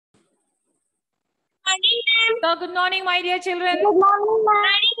So good morning, my dear children. Good morning,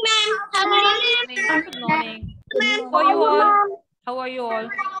 ma'am. Good morning. How are you all? How are you all?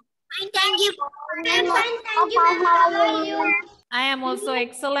 Thank you. I'm fine. Thank you. How are you? I am also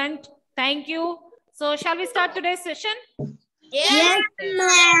excellent. Thank you. So shall we start today's session? Yes,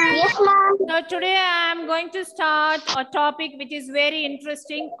 ma'am. Yes, ma'am. So today I am going to start a topic which is very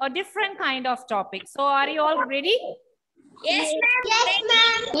interesting, a different kind of topic. So are you all ready? Yes, ma'am. Yes,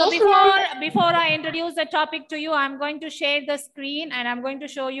 ma'am. So before I introduce the topic to you, I'm going to share the screen and I'm going to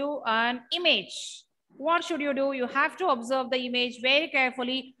show you an image. What should you do? You have to observe the image very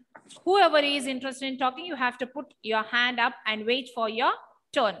carefully. Whoever is interested in talking, you have to put your hand up and wait for your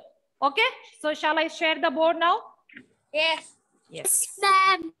turn. Okay? So shall I share the board now? Yes. Yes.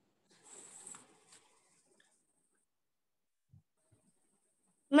 Ma'am.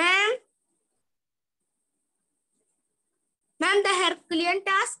 Ma'am, the Herculean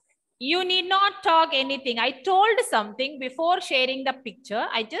task. You need not talk anything. I told something before sharing the picture.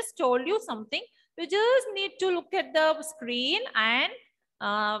 I just told you something. You just need to look at the screen and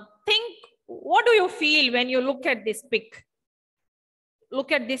think, what do you feel when you look at this pic?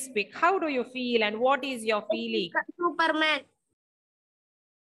 Look at this pic. How do you feel and what is your feeling? Superman.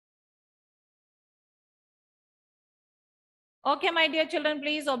 Okay, my dear children,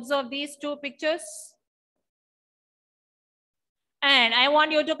 please observe these two pictures. And I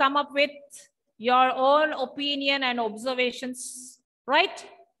want you to come up with your own opinion and observations, right?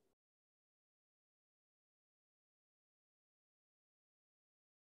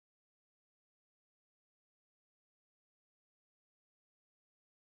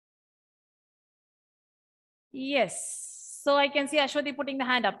 Yes. So I can see Ashwati putting the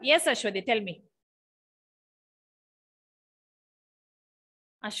hand up. Yes, Ashwati, tell me.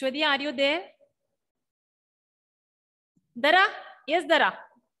 Ashwati, are you there? Dara? Yes, Dara.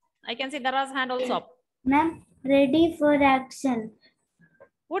 I can see Dara's hand also up. Ma'am, ready for action.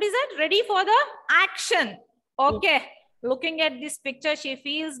 What is that? Ready for the action. Okay. Looking at this picture, she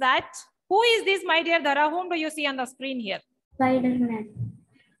feels that. Who is this, my dear Dara? Whom do you see on the screen here? Spider-Man.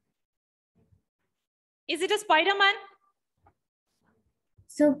 Is it a Spider-Man?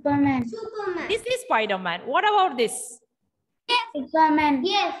 Superman. This is Spider-Man. What about this? Superman.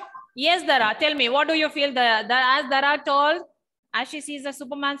 Yes. Yes, Dara. Tell me, what do you feel? As Dara told, as she sees the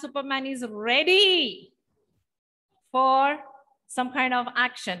Superman, Superman is ready for some kind of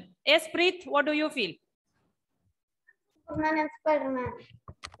action. Yes, Preet, what do you feel? Superman and Spider-Man.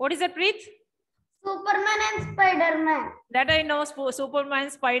 What is it, Preet? Superman and Spider-Man. That I know, Superman,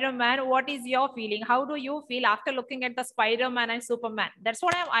 Spider-Man. What is your feeling? How do you feel after looking at the Spider-Man and Superman? That's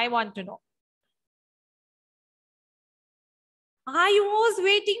what I want to know. I was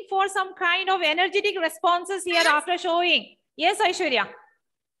waiting for some kind of energetic responses here after showing. Yes, Aishwarya.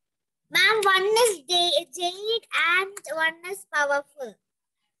 Ma'am, one is jade and one is powerful.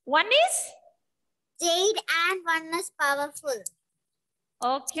 One is? Jade and one is powerful.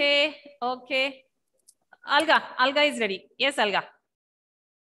 Okay, okay. Alga is ready. Yes, Alga.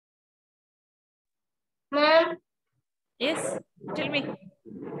 Ma'am. Yes, tell me.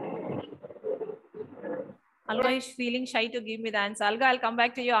 Alga is feeling shy to give me the answer. Alga, I'll come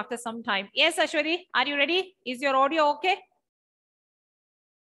back to you after some time. Yes, Ashwari, are you ready? Is your audio okay?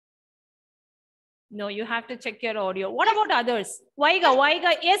 No, you have to check your audio. What about others? Vaiga.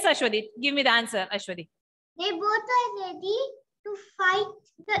 Yes, Ashwari, give me the answer, Ashwari. They both are ready to fight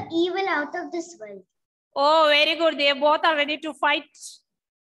the evil out of this world. Oh, very good. They both are ready to fight.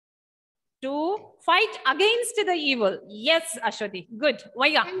 To fight against the evil. Yes, Ashwati. Good.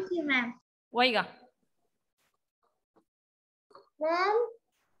 Vaiga. Thank you, ma'am. Vaiga. Ma'am,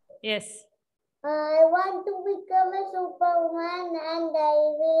 Yes. I want to become a Superman and I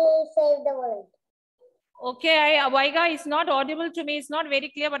will save the world. Okay, Vaiga is not audible to me. It's not very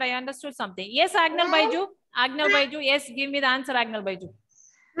clear, but I understood something. Yes, Agnal Baiju. Agnal Baiju. Yes, give me the answer, Agnal Baiju.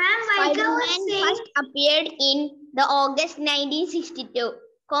 Ma'am, Spider-Man first appeared in the August 1962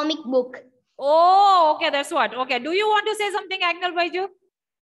 comic book. Oh, okay, that's what. Okay, do you want to say something, Agnal Baiju?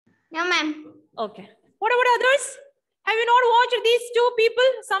 No, ma'am. Okay. What about others? Have you not watched these two people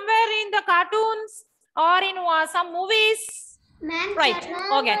somewhere in the cartoons or in some movies? Ma'am, Right.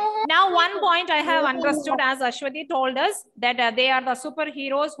 Okay. Now, one point I have understood, as Ashwati told us, that they are the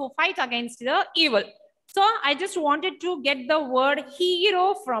superheroes who fight against the evil. So I just wanted to get the word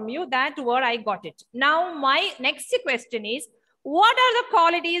hero from you. That word, I got it. Now, my next question is, what are the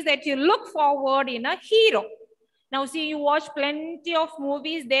qualities that you look forward in a hero? Now, see, you watch plenty of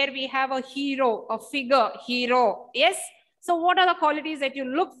movies. There we have a hero, a figure, hero. Yes. So what are the qualities that you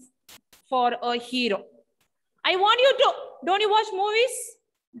look for a hero? I want you to, don't you watch movies?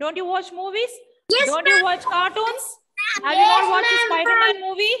 Don't you watch movies? Yes, Don't you watch cartoons? Have you not watched the Spider-Man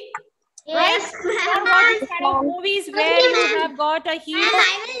movie? Right? You don't watch these kind of movies where you have got a hero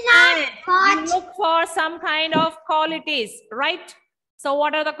and you look for some kind of qualities, right? So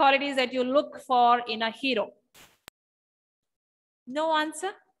what are the qualities that you look for in a hero? No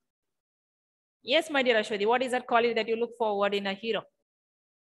answer? Yes, my dear Ashwati, what is that quality that you look forward in a hero?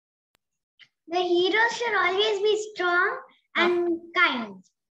 The hero should always be strong and kind.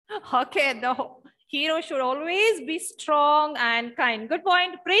 Okay, the hero should always be strong and kind. Good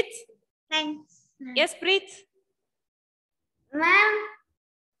point, Preet. Thanks. Yes, Preet. Ma'am,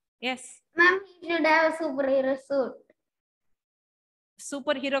 Yes. ma'am, he should have a superhero suit.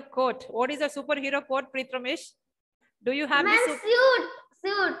 Superhero coat. What is a superhero coat, Preet Ramesh? Do you have Ma'am, this?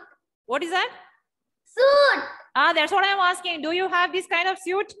 suit. What is that? Suit. Ah, that's what I'm asking. Do you have this kind of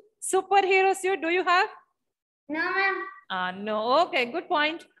suit? Superhero suit, do you have? No, ma'am. No. Okay, good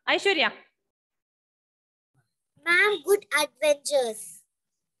point. Aishwarya. ma'am, good adventures.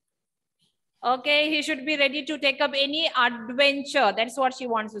 Okay, he should be ready to take up any adventure. That's what she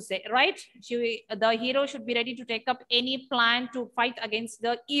wants to say, right? The hero should be ready to take up any plan to fight against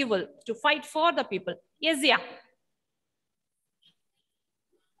the evil, to fight for the people. Yes, Zia.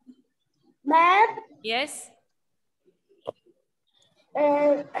 Ma'am, Yes.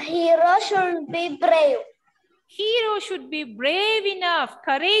 hero should be brave. Hero should be brave enough,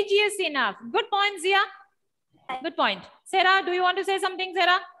 courageous enough. Good point, Zia. Good point. Sarah, do you want to say something,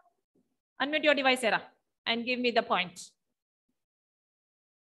 Sarah? Unmute your device, Sarah, and give me the point.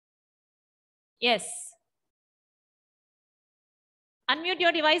 Yes. Unmute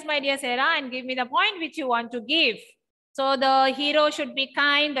your device, my dear Sarah, and give me the point which you want to give. So the hero should be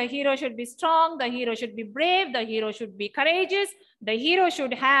kind, the hero should be strong, the hero should be brave, the hero should be courageous, the hero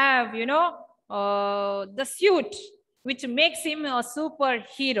should have, the suit which makes him a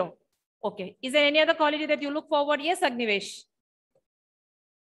superhero. Okay. Is there any other quality that you look forward? Yes, Agnivesh.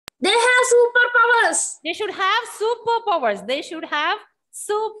 They have superpowers. They should have superpowers. They should have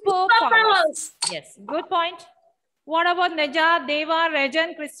superpowers. Yes, good point. What about Neja, Deva,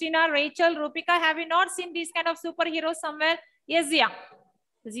 Rajan, Christina, Rachel, Rupika? Have you not seen these kind of superheroes somewhere? Yes, Zia.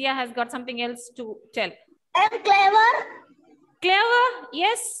 Zia has got something else to tell. I'm clever. Clever?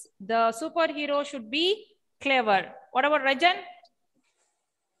 Yes, the superhero should be clever. What about Rajan?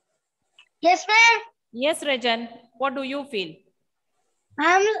 Yes, ma'am. Yes, Rajan. What do you feel?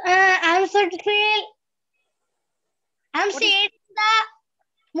 I'm should feel. I'm seeing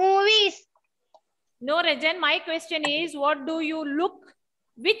the movies. No, Rajan, my question is, what do you look,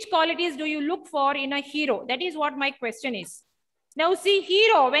 which qualities do you look for in a hero? That is what my question is. Now see,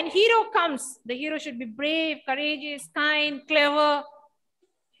 hero, when hero comes, the hero should be brave, courageous, kind, clever.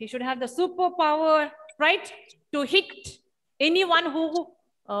 He should have the superpower, right? To hit anyone who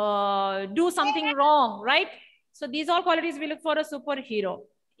do something wrong, right? So these all qualities we look for a superhero.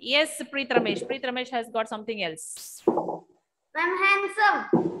 Yes, Preet Ramesh. Preet Ramesh has got something else. I'm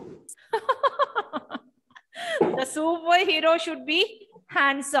handsome. The superhero should be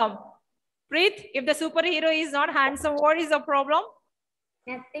handsome. Preet, if the superhero is not handsome, what is the problem?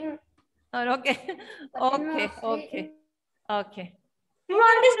 Nothing. Okay. Okay.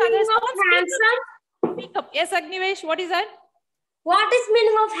 What is meaning of handsome? Speak up. Yes, Agnivesh, what is that? What is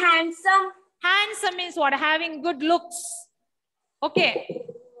meaning of handsome? Handsome means what? Having good looks. Okay.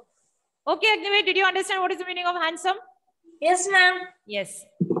 Okay, Agnivesh, did you understand what is the meaning of handsome? Yes, ma'am. Yes.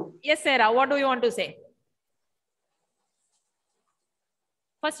 Yes, Sarah, what do you want to say?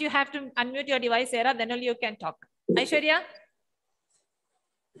 First, you have to unmute your device, Sarah, then only you can talk. Aishwarya?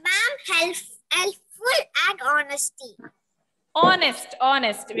 Ma'am, helpful and honesty. Honest.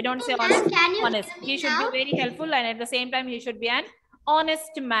 We don't say honest. Can you Honest. hear me He should now? be very helpful and at the same time, he should be an honest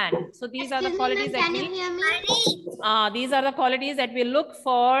man. So these are the qualities that Can you we... hear me? These are the qualities that we look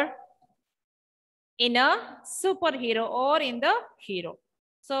for in a superhero or in the hero.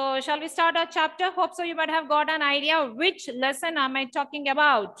 So shall we start our chapter? Hope so you might have got an idea which lesson am I talking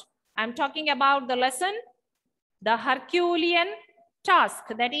about. I'm talking about the lesson, the Herculean task,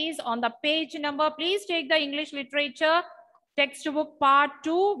 that is on the page number. Please take the English literature textbook part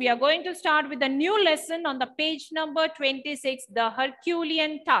 2. We are going to start with the new lesson on the page number 26, the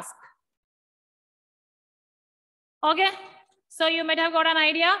Herculean task. Okay. So you might have got an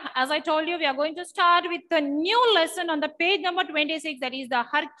idea. As I told you, we are going to start with the new lesson on the page number 26, that is the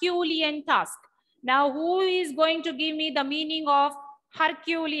Herculean task. Now, who is going to give me the meaning of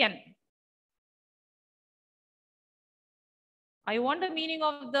Herculean? I want the meaning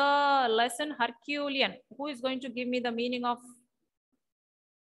of the lesson Herculean. Who is going to give me the meaning of?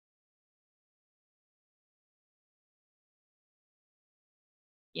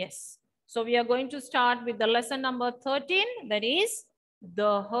 Yes. So we are going to start with the lesson number 13, that is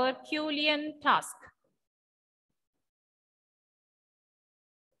the Herculean task.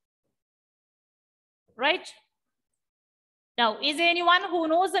 Right? Now, is there anyone who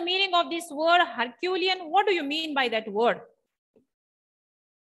knows the meaning of this word Herculean? What do you mean by that word?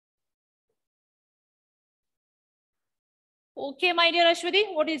 Okay, my dear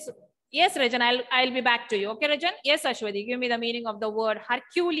Ashwati, what is... Yes, Rajan, I'll be back to you. Okay, Rajan? Yes, Ashwati, give me the meaning of the word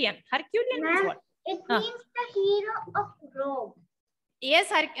Herculean. Herculean means what? It means the hero of Rome.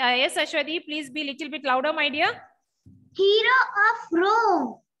 Yes, yes, Ashwati, please be a little bit louder, my dear. Hero of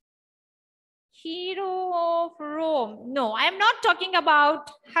Rome. Hero of Rome. No, I am not talking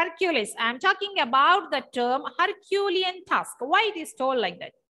about Hercules. I am talking about the term Herculean task. Why it is told like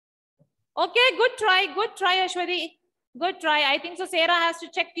that? Okay, good try, Ashwati. Good try. I think so. Sarah has to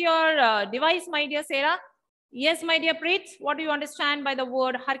check your device, my dear Sarah. Yes, my dear Preet. What do you understand by the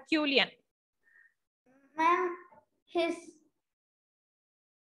word Herculean? Ma'am, his.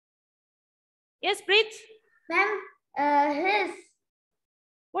 Yes, Preet. Ma'am, his.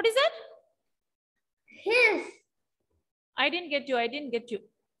 What is that? His. I didn't get you.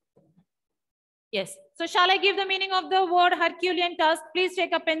 Yes. So shall I give the meaning of the word Herculean task? Please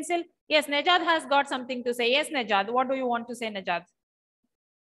take a pencil. Yes, Najad has got something to say. Yes, Najad. What do you want to say, Najad?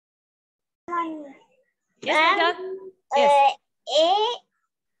 Yes, Najad. Yes.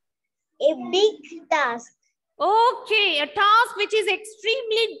 A big task. Okay, a task which is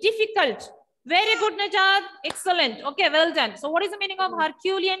extremely difficult. Very good, Najad. Excellent. Okay, well done. So what is the meaning of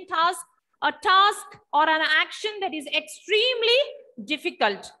Herculean task? A task or an action that is extremely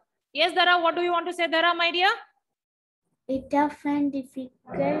difficult. Yes, Dara, what do you want to say, Dara, my dear? A tough and difficult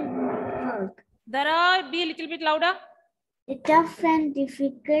work. Dara, be a little bit louder. A tough and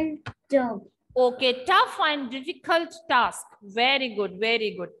difficult job. Okay, tough and difficult task. Very good,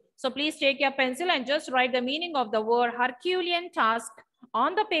 very good. So please take your pencil and just write the meaning of the word Herculean task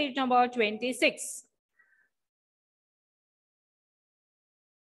on the page number 26.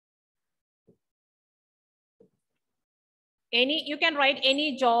 You can write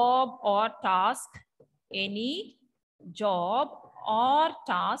any job or task. Any job or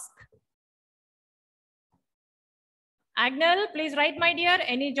task. Agnel, please write, my dear,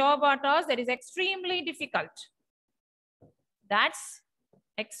 any job or task that is extremely difficult. That's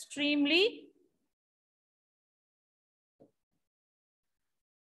extremely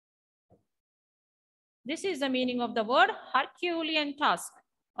This is the meaning of the word Herculean task.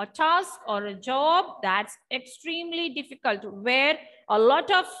 A task or a job that's extremely difficult, where a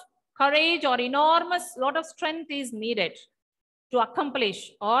lot of courage or enormous lot of strength is needed to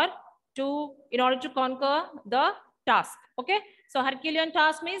accomplish or in order to conquer the task. Okay. So Herculean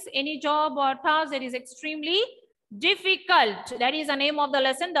task means any job or task that is extremely difficult. That is the name of the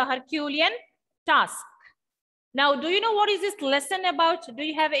lesson, the Herculean task. Now, do you know what is this lesson about? Do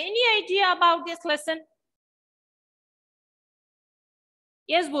you have any idea about this lesson?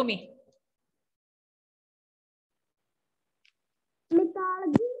 Yes, Bhumi.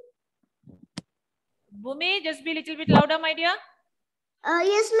 Mythology. Bhumi, just be a little bit louder, my dear.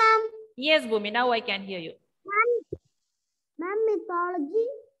 Yes, ma'am. Yes, Bhumi, now I can hear you. Ma'am, mythology.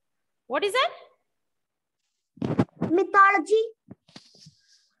 What is that? Mythology.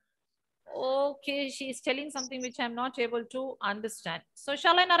 Okay, she is telling something which I'm not able to understand. So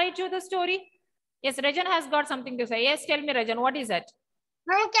shall I narrate you the story? Yes, Rajan has got something to say. Yes, tell me, Rajan, what is that?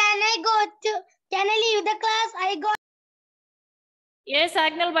 Ma'am, can I leave the class? Yes,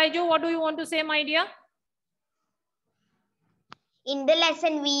 Agnel Baiju, what do you want to say, my dear? In the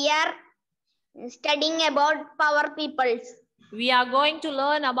lesson, we are studying about power peoples. We are going to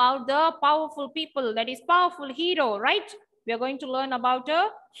learn about the powerful people, that is powerful hero, right? We are going to learn about a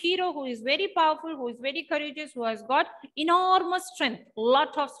hero who is very powerful, who is very courageous, who has got enormous strength,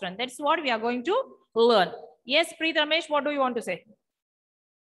 lot of strength. That's what we are going to learn. Yes, Preet Ramesh, what do you want to say?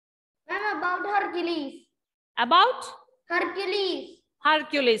 Ma'am, about Hercules. About? Hercules.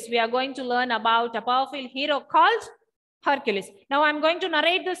 Hercules. We are going to learn about a powerful hero called Hercules. Now I'm going to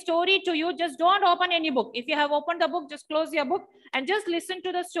narrate the story to you. Just don't open any book. If you have opened the book, just close your book and just listen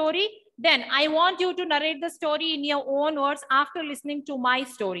to the story. Then I want you to narrate the story in your own words after listening to my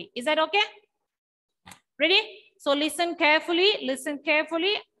story. Is that okay? Ready? So listen carefully. Listen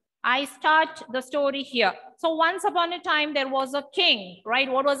carefully. I start the story here. So once upon a time, there was a king,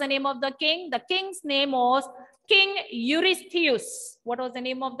 right? What was the name of the king? The king's name was King Eurystheus. What was the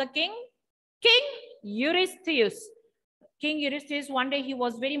name of the king? King Eurystheus. King Eurystheus, one day he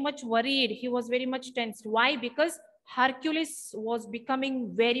was very much worried. He was very much tensed. Why? Because Hercules was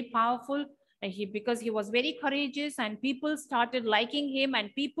becoming very powerful. And because he was very courageous and people started liking him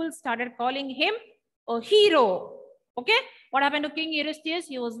and people started calling him a hero. Okay, what happened to King Eurystheus?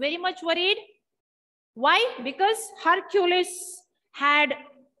 He was very much worried. Why? Because Hercules had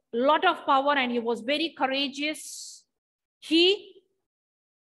a lot of power and he was very courageous. He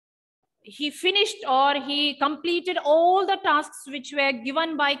finished or he completed all the tasks which were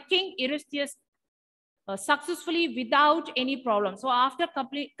given by King Eurystheus successfully without any problem. So after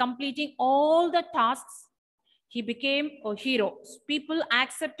completing all the tasks, he became a hero. People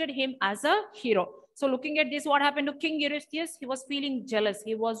accepted him as a hero. So looking at this, what happened to King Eurystheus? He was feeling jealous.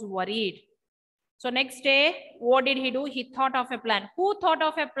 He was worried. So next day, what did he do? He thought of a plan. Who thought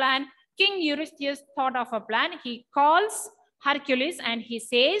of a plan? King Eurystheus thought of a plan. He calls Hercules and he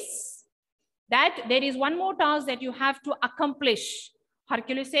says that there is one more task that you have to accomplish.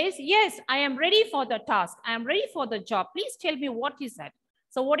 Hercules says, yes, I am ready for the task. I am ready for the job. Please tell me what is that?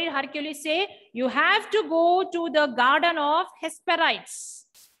 So what did Hercules say? You have to go to the garden of Hesperides.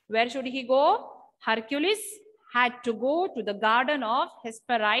 Where should he go? Hercules had to go to the garden of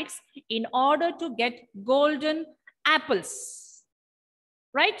Hesperides in order to get golden apples.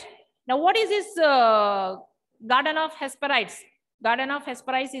 Right? Now, what is this garden of Hesperides? Garden of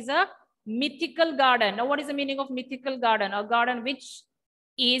Hesperides is a mythical garden. Now, what is the meaning of mythical garden? A garden which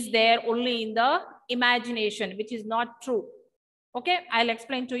is there only in the imagination, which is not true. Okay, I'll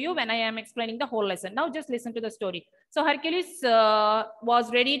explain to you when I am explaining the whole lesson. Now just listen to the story. So Hercules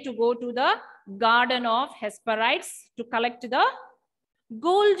was ready to go to the garden of Hesperides to collect the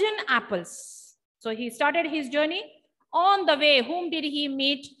golden apples. So he started his journey. On the way, whom did he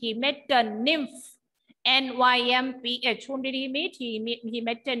meet? He met a nymph, N-Y-M-P-H. Whom did he meet? He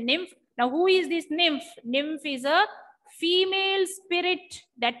met a nymph. Now who is this nymph? Nymph is a female spirit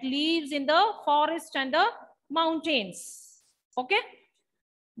that lives in the forest and the mountains. Okay.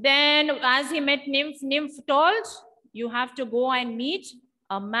 Then as he met nymph, nymph told, you have to go and meet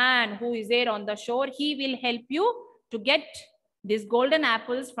a man who is there on the shore. He will help you to get these golden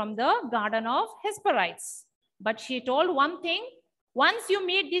apples from the garden of Hesperides. But she told one thing, once you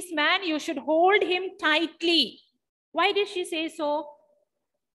meet this man, you should hold him tightly. Why did she say so?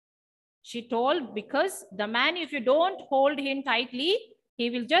 She told, because the man, if you don't hold him tightly, he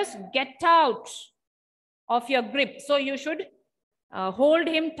will just get out of your grip. So you should hold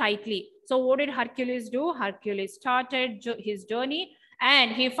him tightly. So what did Hercules do? Hercules started his journey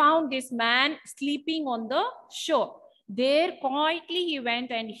and he found this man sleeping on the shore. There quietly he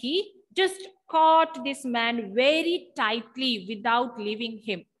went and he just caught this man very tightly without leaving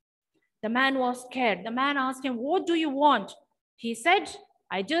him. The man was scared. The man asked him, what do you want? He said,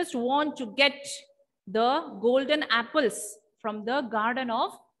 I just want to get the golden apples from the garden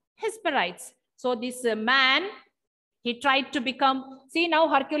of Hesperides. So this man, he tried to become, see now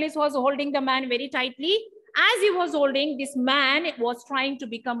Hercules was holding the man very tightly. As he was holding, this man was trying to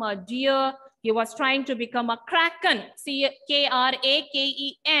become a deer. He was trying to become a kraken. See,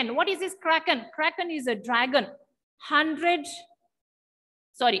 K-R-A-K-E-N. What is this kraken? Kraken is a dragon. Not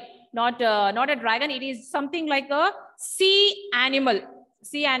a dragon. It is something like a sea animal.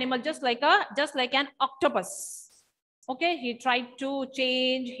 Sea animal, just like an octopus. Okay, he tried to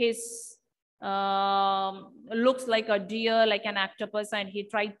change his looks like a deer, like an octopus, and he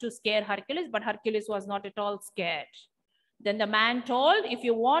tried to scare Hercules, but Hercules was not at all scared. Then the man told, if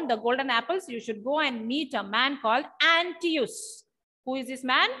you want the golden apples, you should go and meet a man called Antaeus. Who is this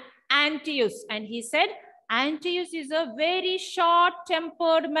man? Antaeus. And he said, Antaeus is a very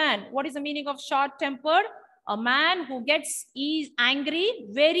short-tempered man. What is the meaning of short-tempered? A man who gets angry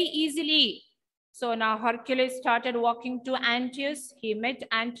very easily. So now Hercules started walking to Antaeus. He met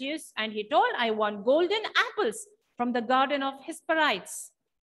Antaeus and he told, I want golden apples from the garden of Hesperides.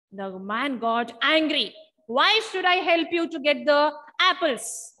 The man got angry. Why should I help you to get the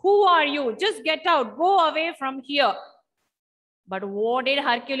apples? Who are you? Just get out. Go away from here. But what did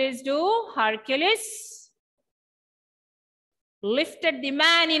Hercules do? Hercules lifted the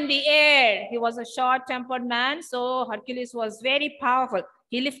man in the air. He was a short-tempered man, so Hercules was very powerful.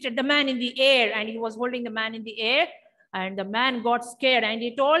 He lifted the man in the air and he was holding the man in the air, and the man got scared and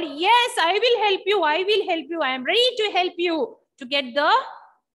he told, yes, I will help you. I will help you. I am ready to help you to get the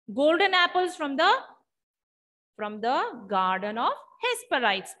golden apples from the garden of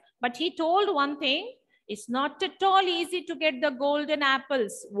Hesperides. But he told one thing, it's not at all easy to get the golden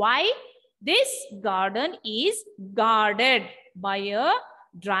apples. Why? This garden is guarded by a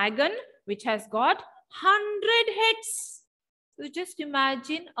dragon which has got 100 heads. So just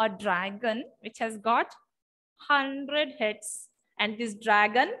imagine a dragon which has got 100 heads, and this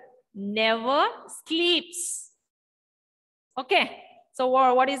dragon never sleeps. Okay, So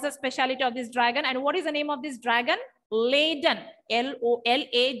what is the speciality of this dragon? And what is the name of this dragon? Laden.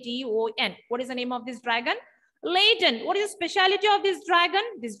 L-O-L-A-D-O-N. What is the name of this dragon? Laden. What is the speciality of this dragon?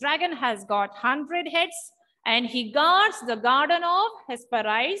 This dragon has got 100 heads and he guards the garden of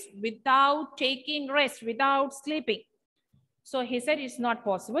Hesperides without taking rest, without sleeping. So he said it's not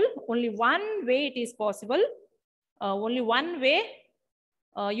possible. Only one way it is possible. Only one way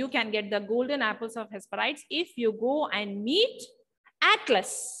you can get the golden apples of Hesperides if you go and meet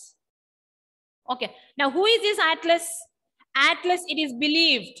Atlas. Okay. Now, who is this Atlas? Atlas, it is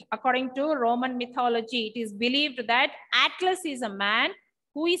believed, according to Roman mythology, it is believed that Atlas is a man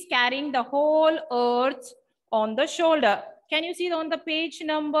who is carrying the whole earth on the shoulder. Can you see on the page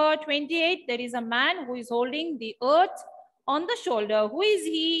number 28? There is a man who is holding the earth on the shoulder. Who is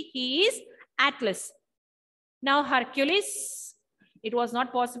he? He is Atlas. Now, Hercules, it was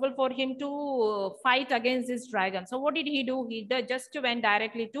not possible for him to fight against this dragon. So what did he do? He just went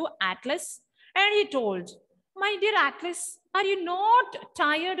directly to Atlas and he told, my dear Atlas, are you not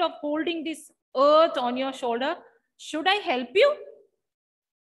tired of holding this earth on your shoulder? Should I help you?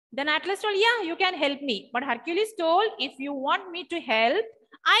 Then Atlas told, yeah, you can help me. But Hercules told, if you want me to help,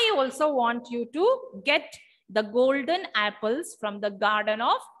 I also want you to get the golden apples from the garden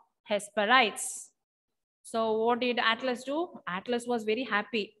of Hesperides. So what did Atlas do? Atlas was very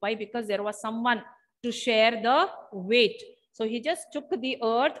happy. Why? Because there was someone to share the weight. So he just took the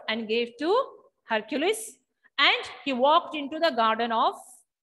earth and gave to Hercules. And he walked into the garden of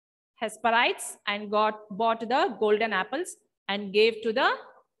Hesperides and bought the golden apples and gave to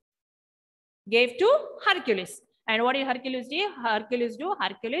Hercules. And what did Hercules do?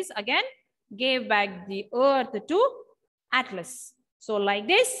 Hercules again gave back the earth to Atlas. So like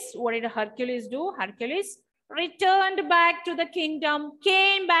this, what did Hercules do? Hercules returned back to the kingdom,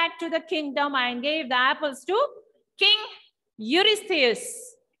 came back to the kingdom and gave the apples to King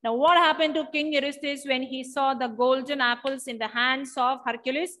Eurystheus. Now, what happened to King Eurystheus when he saw the golden apples in the hands of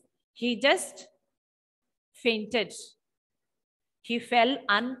Hercules? He just fainted. He fell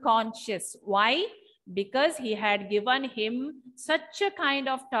unconscious. Why? Because he had given him such a kind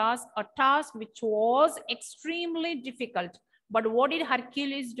of task, a task which was extremely difficult. But what did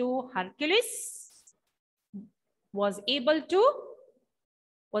Hercules do? Hercules was able to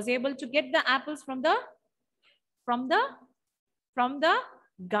get the apples from the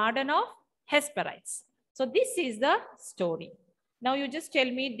garden of Hesperides. So this is the story. Now you just tell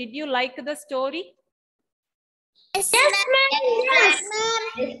me, did you like the story? Yes, ma'am. Yes, ma'am.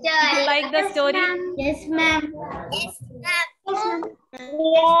 Yes, Did you like the story? Yes, ma'am. Yes, ma'am. So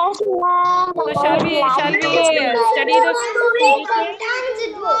shall we study the story? Sometimes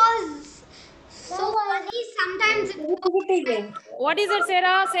it was so funny. Sometimes it was. What is it,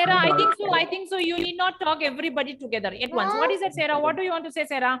 Sarah? Sarah, I think so. You need not talk everybody together at once. What is it, Sarah? What do you want to say,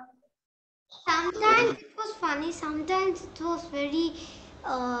 Sarah? Sometimes it was funny. Sometimes it was very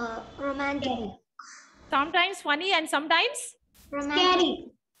romantic. Sometimes funny and sometimes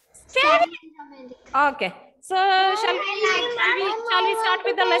Romantic. scary. Romantic. Okay. So shall we start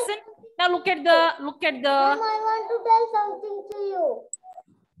with the lesson? Now look at the Mom, I want to tell something to you.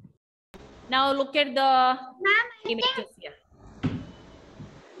 now look at the Ma'am, I think images here.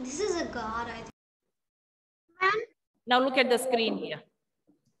 this is a god, I think. Ma'am, Now look at the screen here.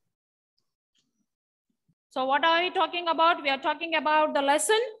 So what are we talking about? We are talking about the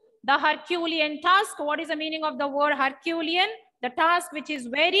lesson, the Herculean task. What is the meaning of the word Herculean? The task which is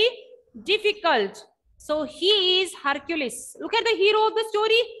very difficult. So he is Hercules. Look at the hero of the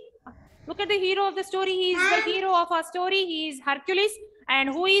story. Look at the hero of the story. He is the hero of our story. He is Hercules. And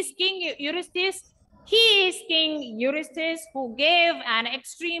who is King Eurystheus? He is King Eurystheus who gave an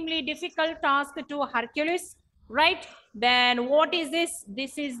extremely difficult task to Hercules, right? Then what is this?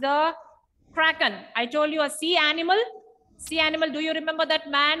 This is the Kraken. I told you, a sea animal. Sea animal, do you remember that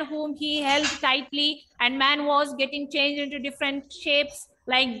man whom he held tightly and man was getting changed into different shapes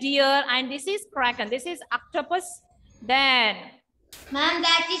like deer, and this is Kraken. This is octopus. Then Ma'am,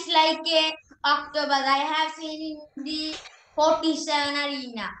 that is like a octopus. I have seen in the 47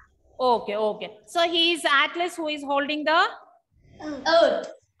 arena. okay. So he is Atlas who is holding the Earth.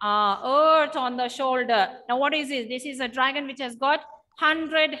 earth on the shoulder. Now what is this? This is a dragon which has got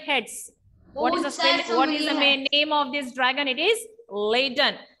 100 heads. What is the main name of this dragon? It is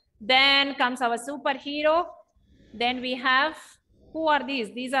Laden. Then comes our superhero. Then we have, who are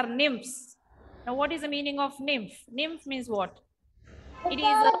these? These are nymphs. Now what is the meaning of nymph? Nymph means what? It is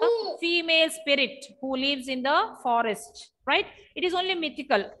a female spirit who lives in the forest, right? It is only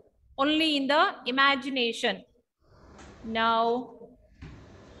mythical, only in the imagination. Now,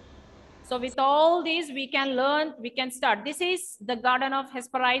 So with all these, we can learn, we can start. This is the garden of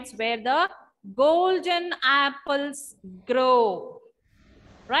Hesperides where the golden apples grow,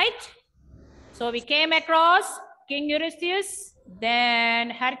 right? So we came across King Eurystheus, then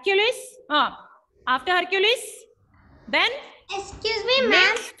Hercules. After Hercules, then Excuse me,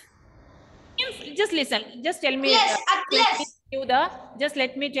 ma'am. just listen. Just tell me. Yes, Just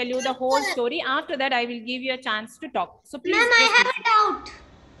let me tell you the whole story. After that, I will give you a chance to talk. So please. Ma'am, I have a doubt.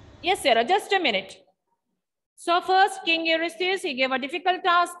 Yes, Sarah. Just a minute. So first, King Eurystheus, he gave a difficult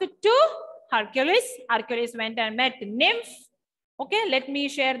task to Hercules. Hercules went and met Nymph. Okay, let me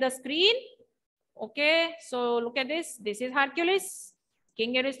share the screen. Okay, so look at this. This is Hercules.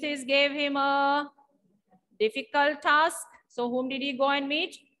 King Eurystheus gave him a difficult task. So whom did he go and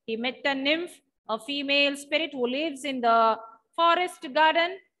meet? He met a nymph, a female spirit who lives in the forest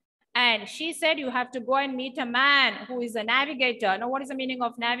garden. And she said, you have to go and meet a man who is a navigator. Now, what is the meaning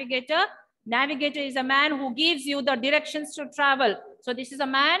of navigator? Navigator is a man who gives you the directions to travel. So this is a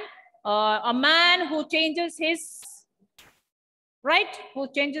man who changes his, right? Who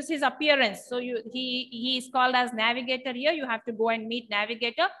changes his appearance. So he is called as navigator here. You have to go and meet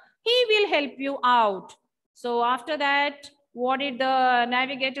navigator. He will help you out. So after that, what did the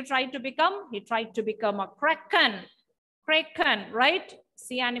navigator try to become? He tried to become a kraken. Kraken, right?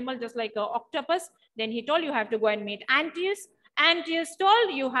 Sea animal, just like an octopus. Then he told you have to go and meet Antaeus. Antaeus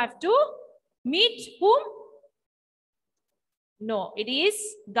told you have to meet whom? No, it is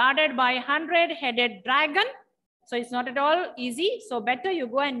guarded by 100-headed dragon. So it's not at all easy. So better you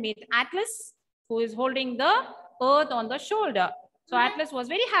go and meet Atlas, who is holding the earth on the shoulder. So Atlas was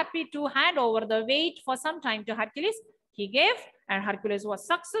very happy to hand over the weight for some time to Hercules. He gave, and Hercules was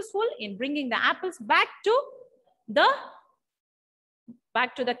successful in bringing the apples back to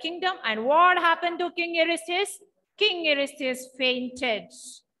the kingdom. And what happened to King Eurystheus? King Eurystheus fainted,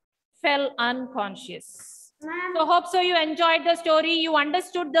 fell unconscious. So hope so you enjoyed the story. You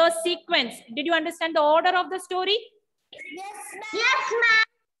understood the sequence. Did you understand the order of the story? Yes,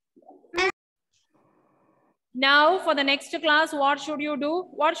 ma'am. Now for the next class, what should you do?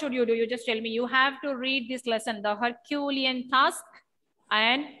 What should you do? You just tell me. You have to read this lesson, the Herculean task,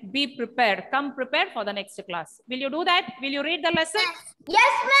 and be prepared. Come prepared for the next class. Will you do that? Will you read the lesson?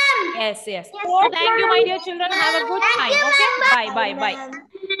 Yes, ma'am. Yes, yes. Thank you, my dear children. Have a good time. Okay. Bye, bye, bye. Thank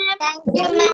you, ma'am.